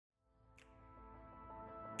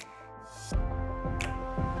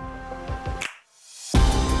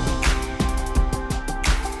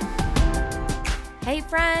Hey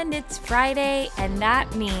friend, it's Friday, and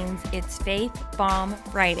that means it's Faith Bomb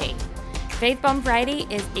Friday. Faith Bomb Friday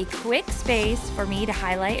is a quick space for me to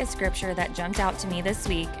highlight a scripture that jumped out to me this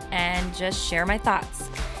week and just share my thoughts,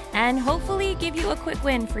 and hopefully give you a quick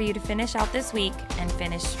win for you to finish out this week and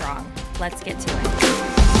finish strong. Let's get to it.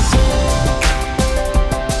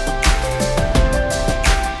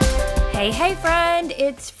 Hey friend,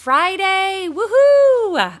 it's Friday.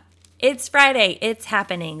 Woohoo! It's Friday. It's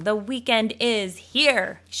happening. The weekend is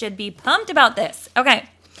here. Should be pumped about this. Okay.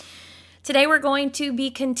 Today we're going to be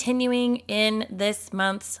continuing in this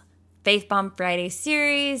month's Faith Bomb Friday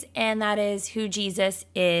series, and that is who Jesus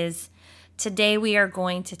is. Today we are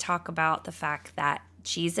going to talk about the fact that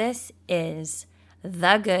Jesus is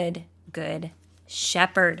the good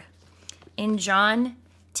shepherd. In John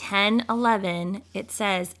 10:11, it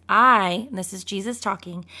says, I, and this is Jesus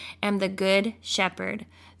talking, am the good shepherd.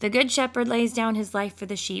 The good shepherd lays down his life for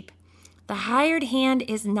the sheep. The hired hand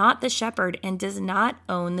is not the shepherd and does not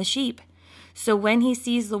own the sheep. So when he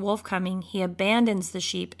sees the wolf coming, he abandons the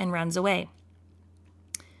sheep and runs away.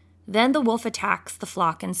 Then the wolf attacks the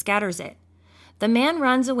flock and scatters it. The man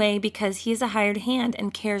runs away because he is a hired hand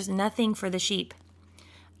and cares nothing for the sheep.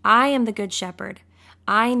 I am the good shepherd.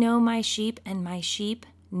 I know my sheep, and my sheep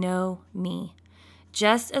know me.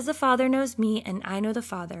 Just as the Father knows me, and I know the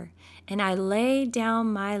Father, and I lay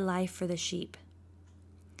down my life for the sheep.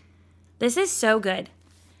 This is so good.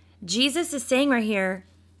 Jesus is saying right here,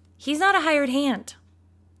 he's not a hired hand.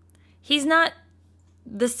 He's not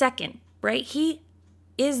the second, right? He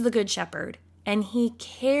is the good shepherd, and he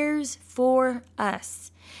cares for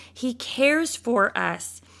us. He cares for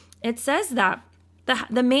us. It says that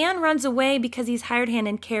the man runs away because he's hired hand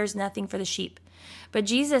and cares nothing for the sheep. But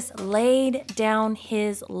Jesus laid down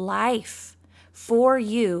his life for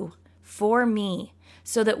you, for me,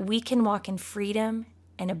 so that we can walk in freedom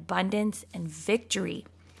and abundance and victory.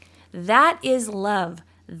 That is love.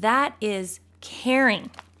 That is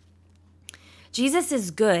caring. Jesus is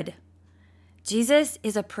good. Jesus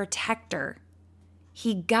is a protector.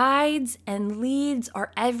 He guides and leads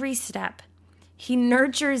our every step. He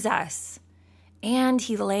nurtures us, and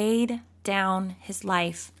he laid down his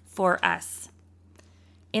life for us.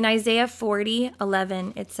 In Isaiah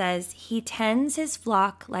 40:11, it says, he tends his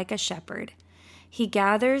flock like a shepherd. He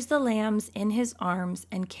gathers the lambs in his arms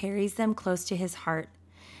and carries them close to his heart.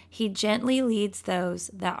 He gently leads those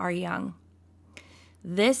that are young.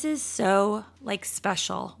 This is so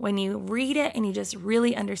special when you read it and you just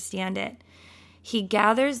really understand it. He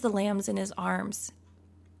gathers the lambs in his arms.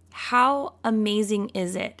 How amazing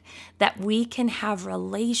is it that we can have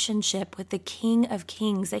relationship with the King of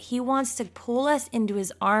Kings, that he wants to pull us into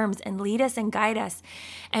his arms and lead us and guide us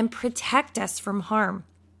and protect us from harm.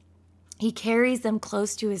 He carries them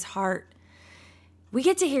close to his heart. We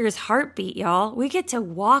get to hear his heartbeat, y'all. We get to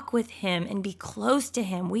walk with him and be close to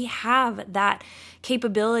him. We have that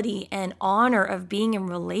capability and honor of being in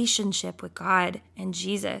relationship with God and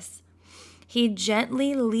Jesus. He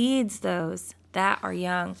gently leads those that are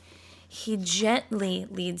young. He gently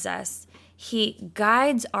leads us. He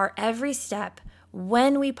guides our every step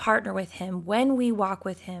when we partner with him, when we walk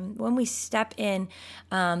with him, when we step in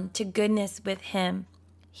to goodness with him.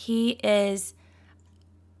 He is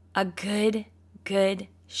a good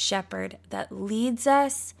shepherd that leads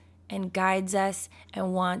us and guides us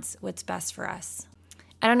and wants what's best for us.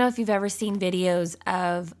 I don't know if you've ever seen videos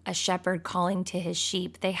of a shepherd calling to his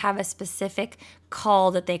sheep. They have a specific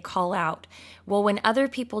call that they call out. Well, when other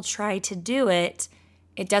people try to do it,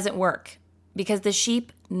 it doesn't work because the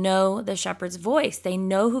sheep know the shepherd's voice. They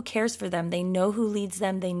know who cares for them. They know who leads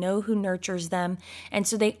them. They know who nurtures them. And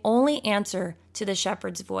so they only answer to the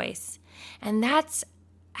shepherd's voice. And that's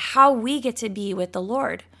how we get to be with the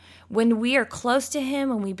Lord. When we are close to him,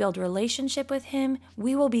 when we build relationship with him,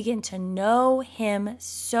 we will begin to know him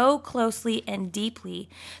so closely and deeply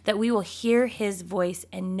that we will hear his voice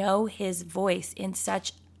and know his voice in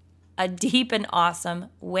such a deep and awesome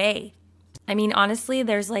way. I mean, honestly,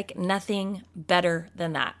 there's nothing better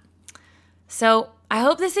than that. So I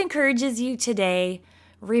hope this encourages you today.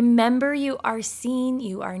 Remember, you are seen,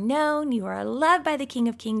 you are known, you are loved by the King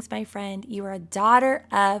of Kings, my friend. You are a daughter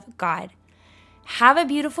of God. Have a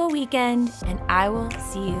beautiful weekend, and I will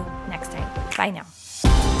see you next time. Bye now.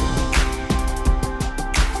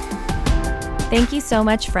 Thank you so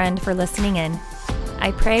much, friend, for listening in.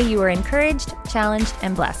 I pray you are encouraged, challenged,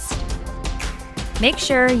 and blessed. Make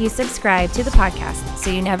sure you subscribe to the podcast so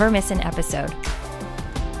you never miss an episode.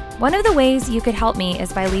 One of the ways you could help me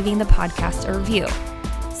is by leaving the podcast a review.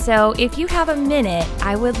 So if you have a minute,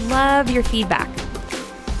 I would love your feedback.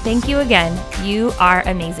 Thank you again. You are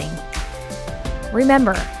amazing.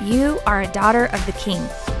 Remember, you are a daughter of the King.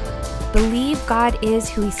 Believe God is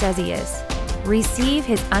who He says He is. Receive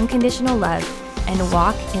His unconditional love and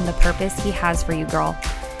walk in the purpose He has for you, girl.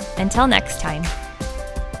 Until next time.